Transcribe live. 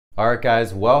Alright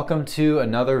guys, welcome to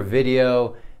another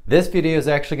video. This video is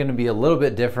actually going to be a little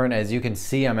bit different. As you can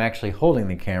see, I'm actually holding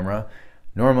the camera.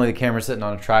 Normally the camera's sitting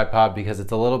on a tripod because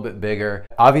it's a little bit bigger.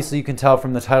 Obviously you can tell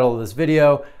from the title of this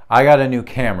video, I got a new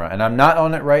camera and I'm not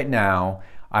on it right now.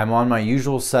 I'm on my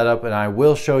usual setup and I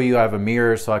will show you, I have a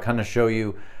mirror so I kind of show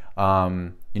you,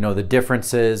 the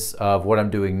differences of what I'm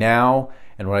doing now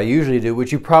and what I usually do,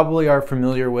 which you probably are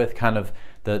familiar with, kind of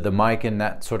the mic and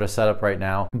that sort of setup right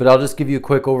now. But I'll just give you a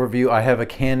quick overview. I have a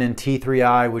Canon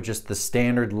T3i, which is the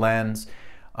standard lens.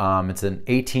 It's an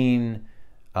 18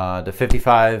 to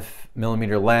 55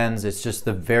 millimeter lens. It's just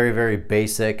the very, very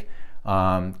basic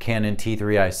Canon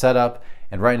T3i setup.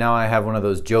 And right now I have one of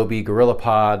those Joby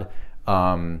GorillaPod,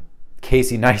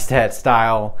 Casey Neistat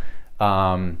style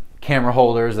camera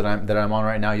holders that I'm on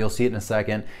right now. You'll see it in a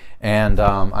second. And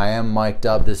I am mic'd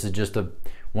up. This is just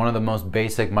one of the most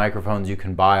basic microphones you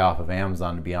can buy off of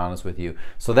Amazon, to be honest with you.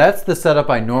 So that's the setup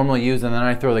I normally use, and then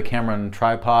I throw the camera on a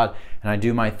tripod and I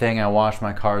do my thing, I wash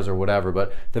my cars or whatever.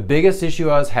 But the biggest issue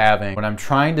I was having when I'm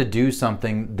trying to do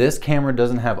something, this camera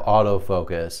doesn't have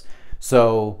autofocus.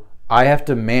 So I have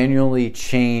to manually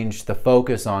change the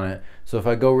focus on it. So if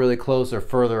I go really close or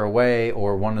further away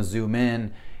or want to zoom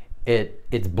in,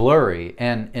 it's blurry.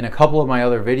 And in a couple of my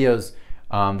other videos,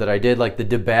 that I did, like the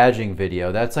debadging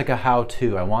video, that's like a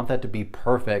how-to. I want that to be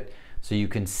perfect so you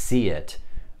can see it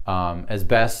as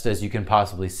best as you can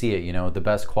possibly see it, the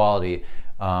best quality.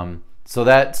 So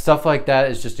that stuff like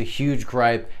that is just a huge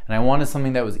gripe, and I wanted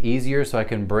something that was easier so I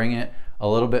can bring it a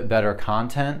little bit better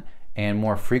content and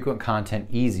more frequent content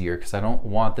easier, because I don't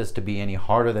want this to be any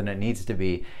harder than it needs to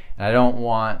be, and I don't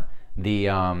want the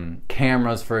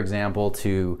cameras, for example,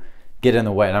 to get in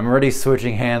the way. And I'm already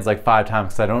switching hands like 5 times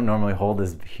because I don't normally hold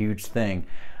this huge thing.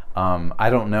 I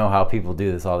don't know how people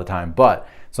do this all the time, but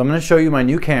so I'm going to show you my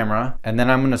new camera and then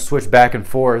I'm going to switch back and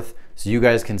forth so you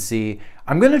guys can see.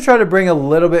 I'm going to try to bring a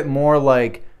little bit more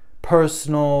like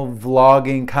personal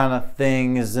vlogging kind of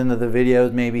things into the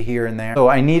videos, maybe here and there. So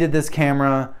I needed this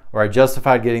camera, or I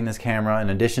justified getting this camera.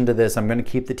 In addition to this, I'm going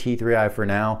to keep the T3i for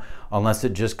now, unless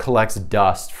it just collects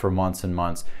dust for months and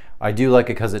months. I do like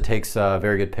it because it takes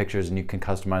very good pictures and you can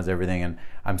customize everything, and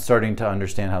I'm starting to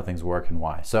understand how things work and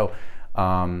why. So,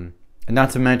 and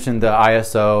not to mention the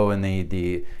ISO and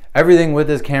the everything with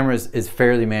this camera is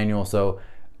fairly manual, so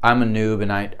I'm a noob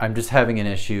and I'm just having an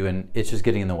issue and it's just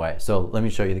getting in the way. So let me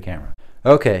show you the camera.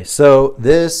 Okay, so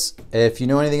this, if you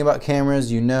know anything about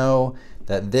cameras, you know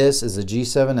that this is a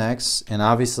G7X, and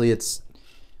obviously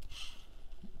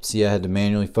see, I had to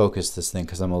manually focus this thing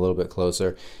because I'm a little bit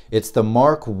closer. It's the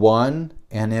Mark I,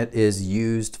 and it is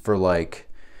used for like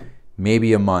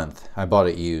maybe a month. I bought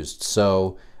it used.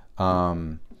 So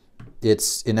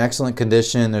it's in excellent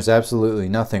condition. There's absolutely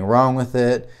nothing wrong with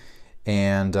it.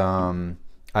 And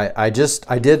I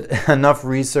did enough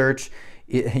research.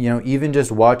 Even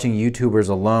just watching YouTubers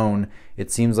alone,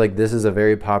 it seems like this is a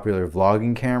very popular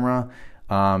vlogging camera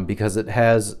because it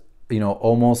has,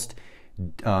 almost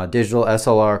digital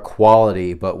SLR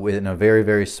quality, but within a very,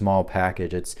 very small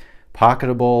package. It's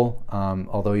pocketable,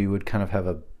 although you would kind of have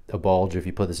a bulge if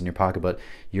you put this in your pocket, but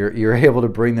you're able to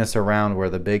bring this around, where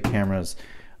the big cameras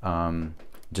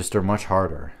just are much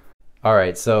harder. All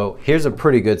right, so here's a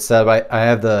pretty good setup. I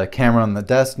have the camera on the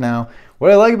desk now.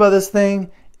 What I like about this thing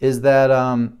is that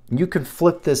you can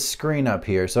flip this screen up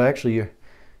here. So actually,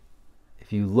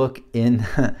 if you look in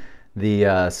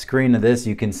the screen of this,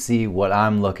 you can see what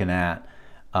I'm looking at.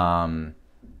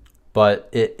 But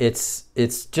it's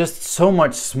just so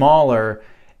much smaller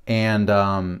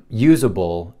and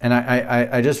usable, and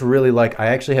I just really like. I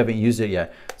actually haven't used it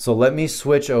yet, so let me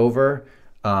switch over.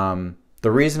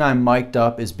 The reason I'm mic'd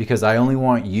up is because I only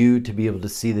want you to be able to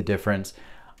see the difference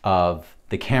of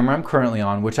the camera I'm currently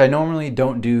on, which I normally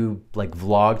don't do like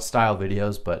vlog style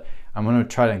videos, but I'm going to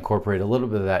try to incorporate a little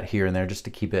bit of that here and there just to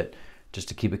keep it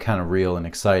kind of real and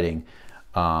exciting.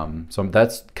 So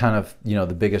that's kind of,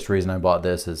 the biggest reason I bought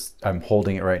this is I'm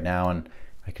holding it right now and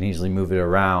I can easily move it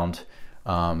around.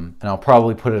 And I'll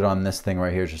probably put it on this thing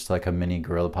right here, just like a mini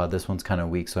GorillaPod. This one's kind of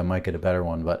weak, so I might get a better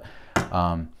one, but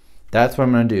that's what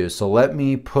I'm going to do. So let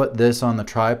me put this on the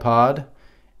tripod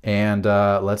and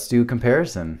let's do a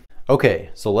comparison. Okay,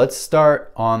 so let's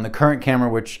start on the current camera,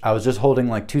 which I was just holding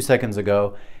like 2 seconds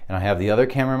ago, and I have the other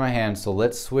camera in my hand, so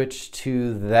let's switch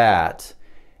to that.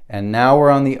 And now we're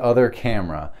on the other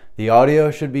camera. The audio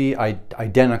should be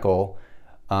identical.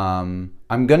 I'm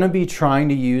gonna be trying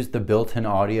to use the built-in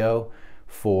audio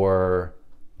for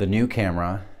the new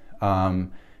camera,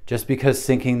 just because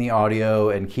syncing the audio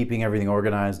and keeping everything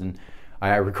organized, and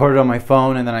I record it on my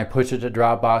phone and then I push it to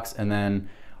Dropbox and then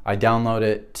I download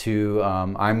it to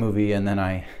iMovie, and then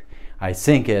I I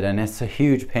sync it, and it's a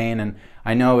huge pain. And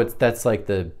I know that's like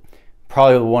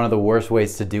probably one of the worst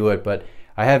ways to do it, but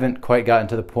I haven't quite gotten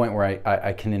to the point where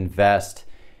I can invest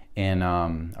in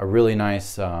a really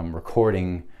nice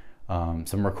recording,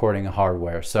 some recording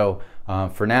hardware. So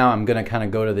for now, I'm gonna kind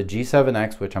of go to the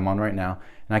G7X, which I'm on right now,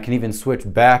 and I can even switch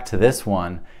back to this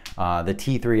one, the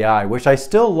T3i, which I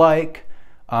still like,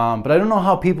 but I don't know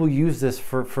how people use this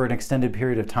for an extended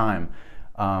period of time.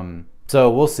 So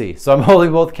we'll see. So I'm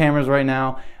holding both cameras right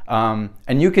now,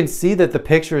 and you can see that the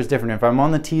picture is different. If I'm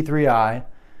on the T3i,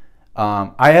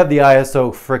 I have the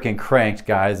ISO freaking cranked,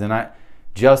 guys, and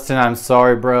Justin, I'm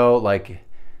sorry, bro, like,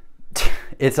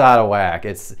 it's out of whack.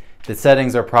 The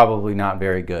settings are probably not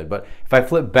very good, but if I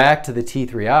flip back to the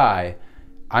T3i,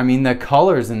 I mean, the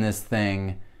colors in this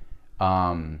thing,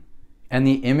 and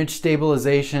the image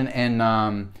stabilization,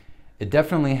 and it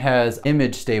definitely has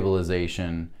image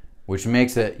stabilization, which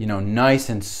makes it, you know, nice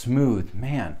and smooth.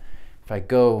 Man, if I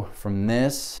go from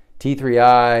this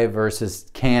T3i versus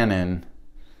Canon,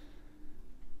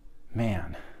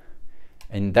 man,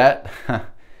 and that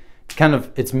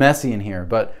it's messy in here,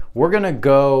 but we're gonna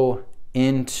go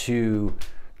into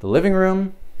the living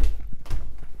room.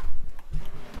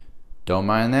 Don't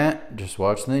mind that, just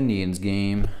watching the Indians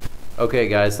game. Okay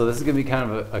guys, so this is gonna be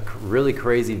kind of a really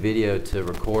crazy video to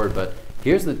record, but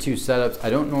here's the two setups. I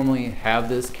don't normally have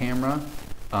this camera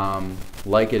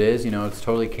like it is, you know, it's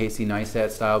totally Casey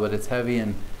Neistat style, but it's heavy,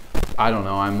 and I don't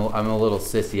know, I'm a little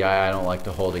sissy. I don't like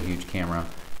to hold a huge camera.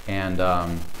 And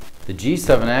the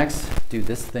G7X, dude,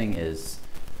 this thing is,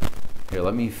 here,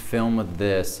 let me film with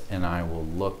this and I will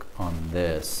look on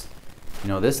this. You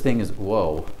know, this thing is,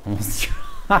 whoa,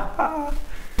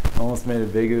 almost made a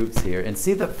big oops here. And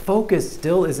see, the focus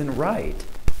still isn't right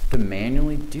to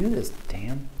manually do this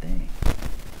damn thing.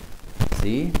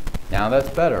 See, now that's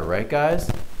better, right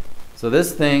guys? So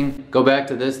this thing, go back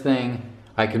to this thing,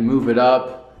 I can move it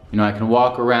up, you know, I can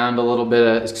walk around a little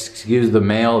bit, excuse the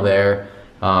mail there.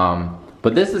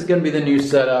 But this is gonna be the new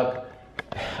setup.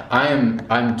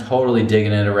 I'm totally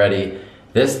digging it already.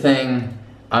 This thing,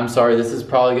 I'm sorry, this is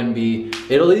probably gonna be,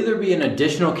 it'll either be an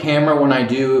additional camera when I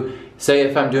do, say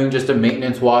if I'm doing just a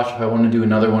maintenance wash, if I wanna do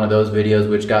another one of those videos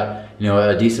which got, you know,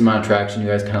 a decent amount of traction, you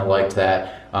guys kinda liked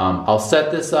that. I'll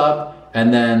set this up,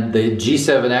 and then the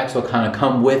G7X will kind of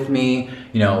come with me,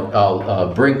 you know,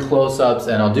 I'll bring close-ups,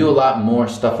 and I'll do a lot more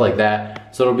stuff like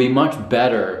that. So it'll be much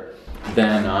better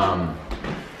than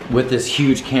with this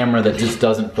huge camera that just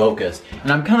doesn't focus.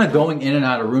 And I'm kind of going in and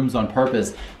out of rooms on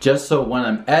purpose, just so when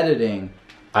I'm editing,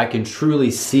 I can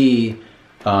truly see,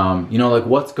 you know, like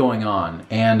what's going on.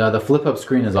 And the flip-up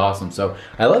screen is awesome. So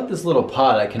I like this little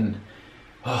pod.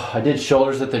 I did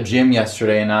shoulders at the gym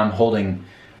yesterday, and now I'm holding,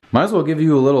 might as well give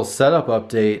you a little setup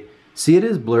update. See, it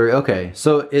is blurry. Okay,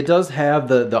 so it does have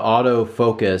the auto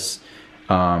focus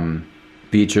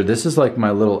feature. This is like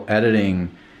my little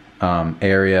editing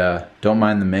area. Don't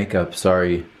mind the makeup,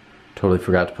 sorry, totally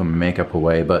forgot to put my makeup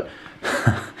away, but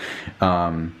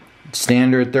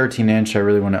standard 13-inch. I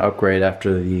really want to upgrade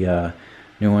after the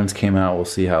new ones came out. We'll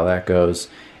see how that goes.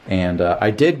 And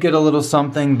I did get a little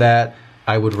something that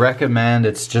I would recommend.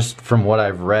 It's just from what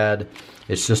I've read,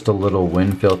 it's just a little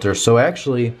wind filter. So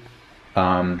actually,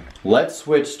 let's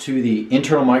switch to the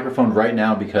internal microphone right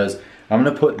now, because I'm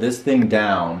gonna put this thing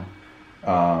down,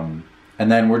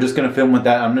 and then we're just gonna film with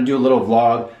that. I'm gonna do a little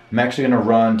vlog. I'm actually gonna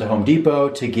run to Home Depot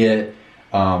to get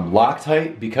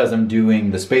Loctite, because I'm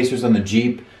doing the spacers on the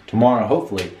Jeep tomorrow,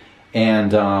 hopefully.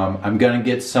 And I'm gonna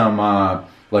get some,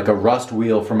 like a rust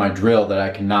wheel for my drill, that I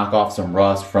can knock off some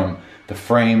rust from the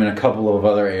frame and a couple of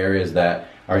other areas that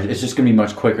are, it's just gonna be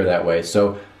much quicker that way.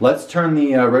 So let's turn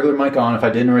the regular mic on. If I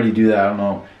didn't already do that, I don't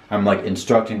know, I'm like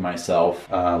instructing myself.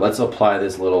 Let's apply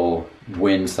this little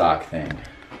windsock thing.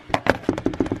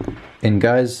 And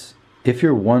guys, if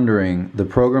you're wondering, the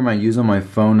program I use on my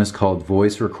phone is called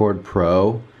Voice Record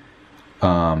Pro.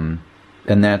 And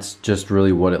that's just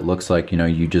really what it looks like. You know,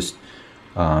 you just,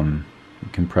 you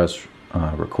can press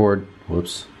record,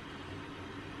 whoops.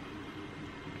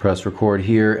 Press record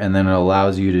here, and then it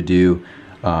allows you to do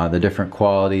the different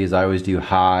qualities. I always do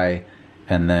high,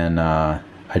 and then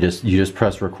you just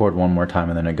press record one more time,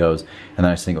 and then it goes, and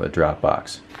then I sync it with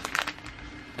Dropbox.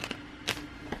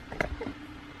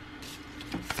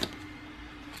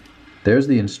 There's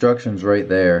the instructions right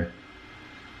there.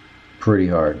 Pretty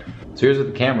hard. So here's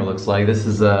what the camera looks like. This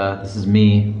is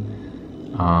me.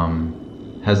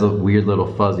 Has a weird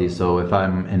little fuzzy, so if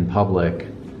I'm in public,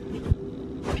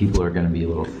 people are gonna be a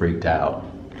little freaked out.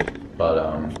 But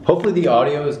hopefully the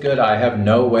audio is good. I have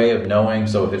no way of knowing,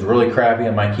 so if it's really crappy,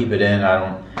 I might keep it in. I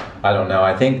don't know.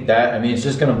 I think that, I mean, it's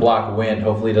just gonna block wind.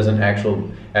 Hopefully it doesn't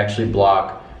actually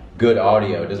block good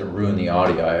audio. It doesn't ruin the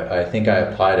audio. I think I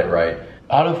applied it right.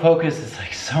 Autofocus is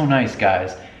like so nice,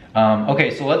 guys. Okay,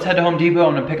 so let's head to Home Depot.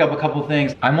 I'm gonna pick up a couple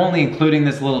things. I'm only including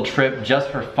this little trip just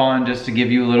for fun, just to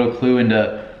give you a little clue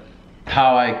into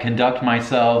how I conduct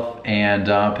myself and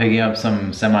picking up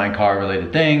some semi-car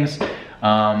related things.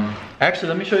 Actually,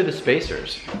 let me show you the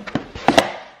spacers.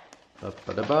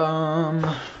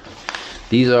 Ba-ba-da-bum.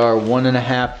 These are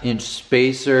 1.5 inch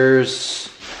spacers.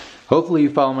 Hopefully you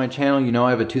follow my channel. You know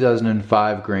I have a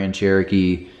 2005 Grand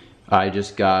Cherokee. I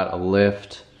just got a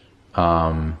lift,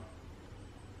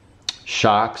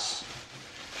 shocks,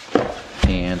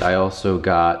 and I also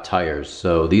got tires.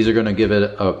 So these are gonna give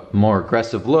it a more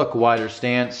aggressive look, wider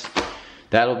stance.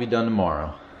 That'll be done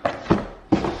tomorrow.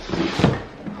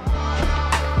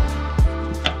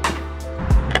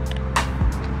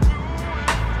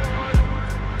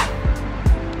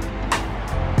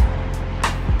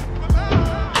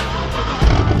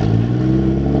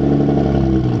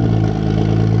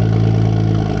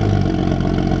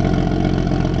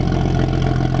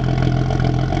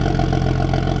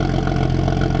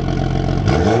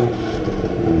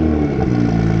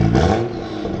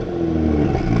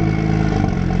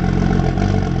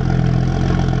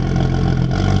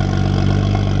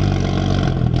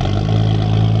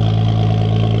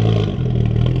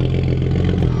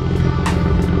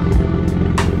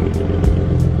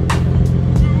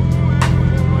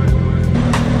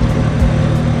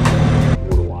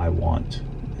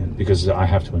 Because I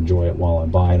have to enjoy it while I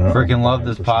buy it. Freaking love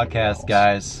this podcast,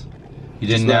 guys. You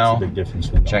didn't know? That's a big difference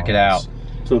from check it out.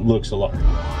 So it looks a lot.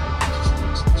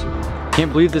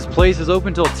 Can't believe this place is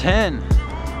open till 10.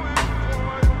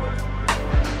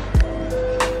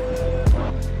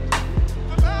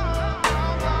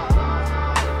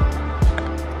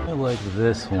 I like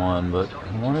this one, but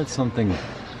I wanted something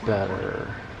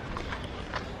better.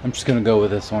 I'm just gonna go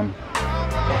with this one.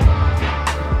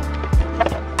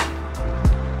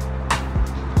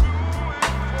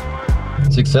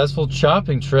 Successful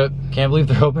shopping trip. Can't believe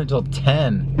they're open until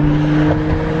 10.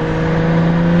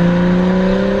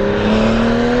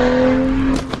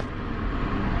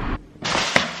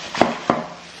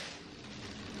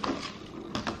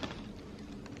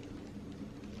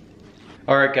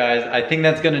 Alright guys, I think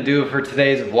that's gonna do it for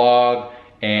today's vlog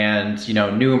and, you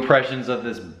know, new impressions of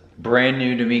this brand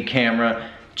new to me camera.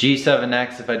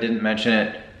 G7X, if I didn't mention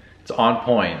it, it's on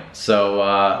point. So,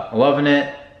 loving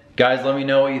it. Guys, let me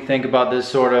know what you think about this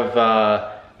sort of,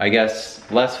 I guess,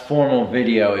 less formal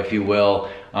video, if you will.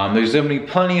 There's gonna be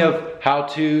plenty of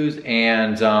how-tos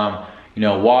and, you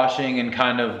know, washing and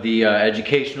kind of the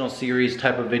educational series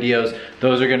type of videos.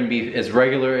 Those are gonna be as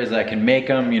regular as I can make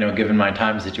them, you know, given my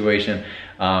time situation.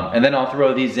 And then I'll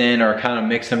throw these in or kind of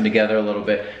mix them together a little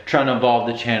bit, trying to evolve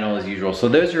the channel as usual. So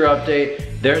there's your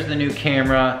update, there's the new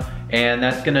camera, and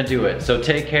that's gonna do it. So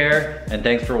take care, and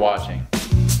thanks for watching.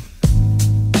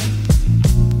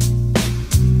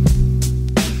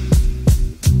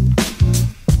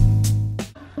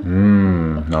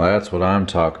 Now that's what I'm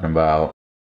talking about.